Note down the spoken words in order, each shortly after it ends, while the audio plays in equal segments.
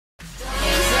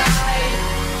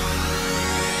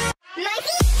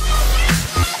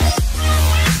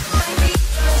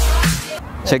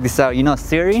check this out. You know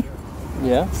Siri?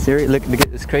 Yeah. Siri, look,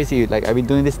 it's crazy. Like, I've been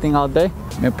doing this thing all day.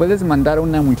 ¿Me puedes mandar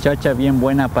una muchacha bien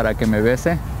buena para que me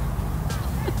bese?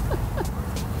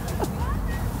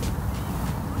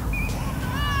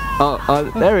 Oh,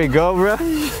 there we go, bro.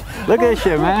 Look at this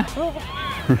shit, man.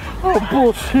 Oh,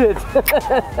 bullshit.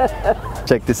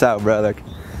 Check this out, bro. Look.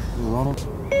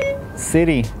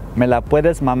 Siri, ¿me la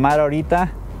puedes mamar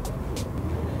ahorita?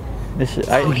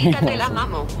 Ahorita te la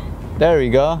mamo. There we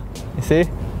go. You see?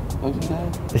 What'd you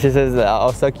say? She says,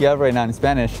 I'll suck you up right now in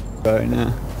Spanish. Right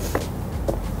now.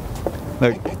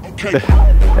 Look.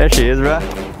 There she is, bro.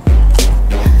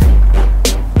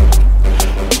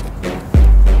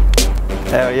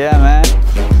 Hell yeah, man.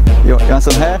 You want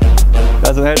some hair?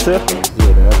 Got some hair too? Yeah,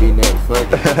 that'll be next. Fuck.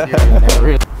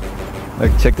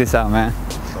 Look, check this out, man.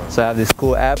 So I have this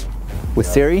cool app with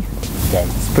Siri. Okay.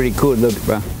 It's pretty cool, look,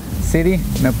 bro. Siri,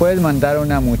 ¿me puedes mandar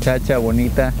una muchacha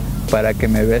bonita para que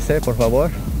me bese, por favor?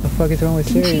 What the fuck is wrong with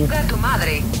Siri? Chinga tu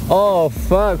madre. Oh,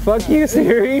 fuck you,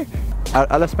 Siri.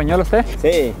 ¿Habla español usted?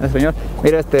 Sí. ¿En español?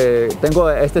 Mira, tengo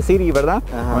este Siri, ¿verdad?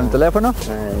 Ajá. Con el teléfono.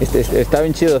 Está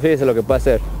bien chido, fíjese lo que puede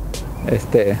hacer.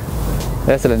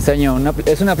 Ya se lo enseño.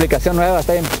 Es una aplicación nueva,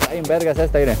 está bien vergas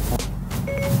esta, mire.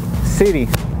 Siri,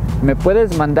 ¿me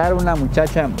puedes mandar una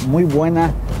muchacha muy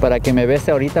buena para que me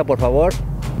bese ahorita, por favor?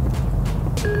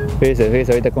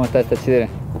 Fíjese ahorita cómo está chida.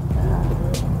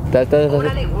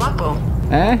 Órale, guapo.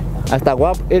 Hasta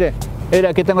guapo. Mire,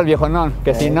 aquí tengo el viejonón,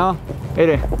 que si no,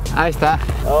 mire, ahí está.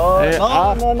 Oh,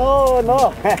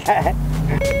 no.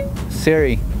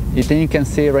 Siri, you think you can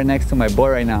see it right next to my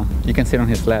boy right now? You can sit on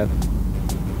his lap.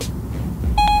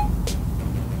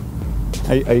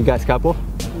 Are you guys couple?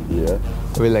 Yeah.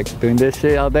 Are we like doing this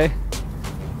shit all day?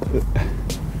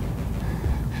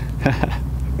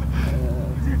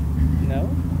 No.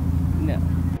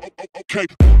 Okay.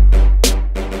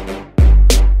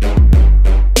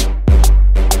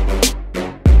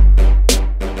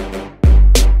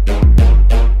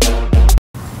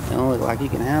 You don't look like you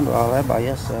can handle all that by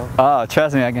yourself. Oh,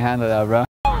 trust me, I can handle that, bro.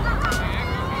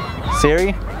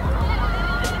 Siri?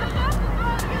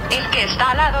 El que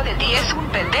está al lado de ti es un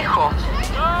pendejo.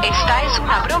 Esta es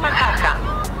una broma, jaja.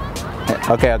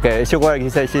 Okay, it should work. He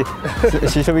said she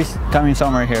should be coming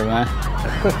somewhere here, man.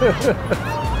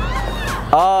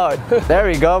 Oh, there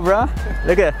we go, bro.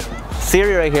 Look at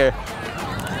Siri right here.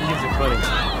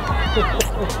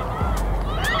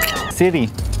 Siri,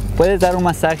 ¿puedes dar un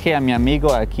masaje a mi amigo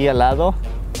aquí al lado?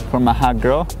 For my hot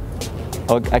girl.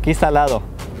 Aquí está al lado.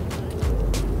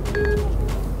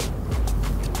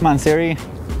 Come on, Siri.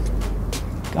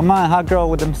 Come on, hot girl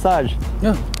with the massage.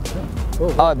 Yeah.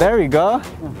 Oh, there we go.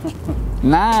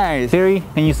 Nice. Siri,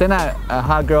 can you send a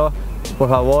hot girl? Por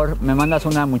favor, me mandas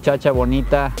una muchacha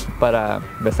bonita para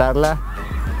besarla.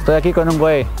 Estoy aquí con un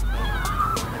güey.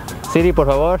 Siri, por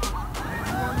favor.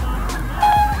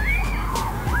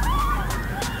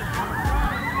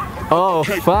 Oh,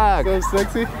 fuck. So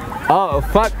sexy. Oh,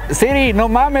 fuck. Siri, no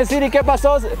mames, Siri, ¿qué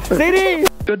pasó? Siri.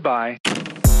 Goodbye.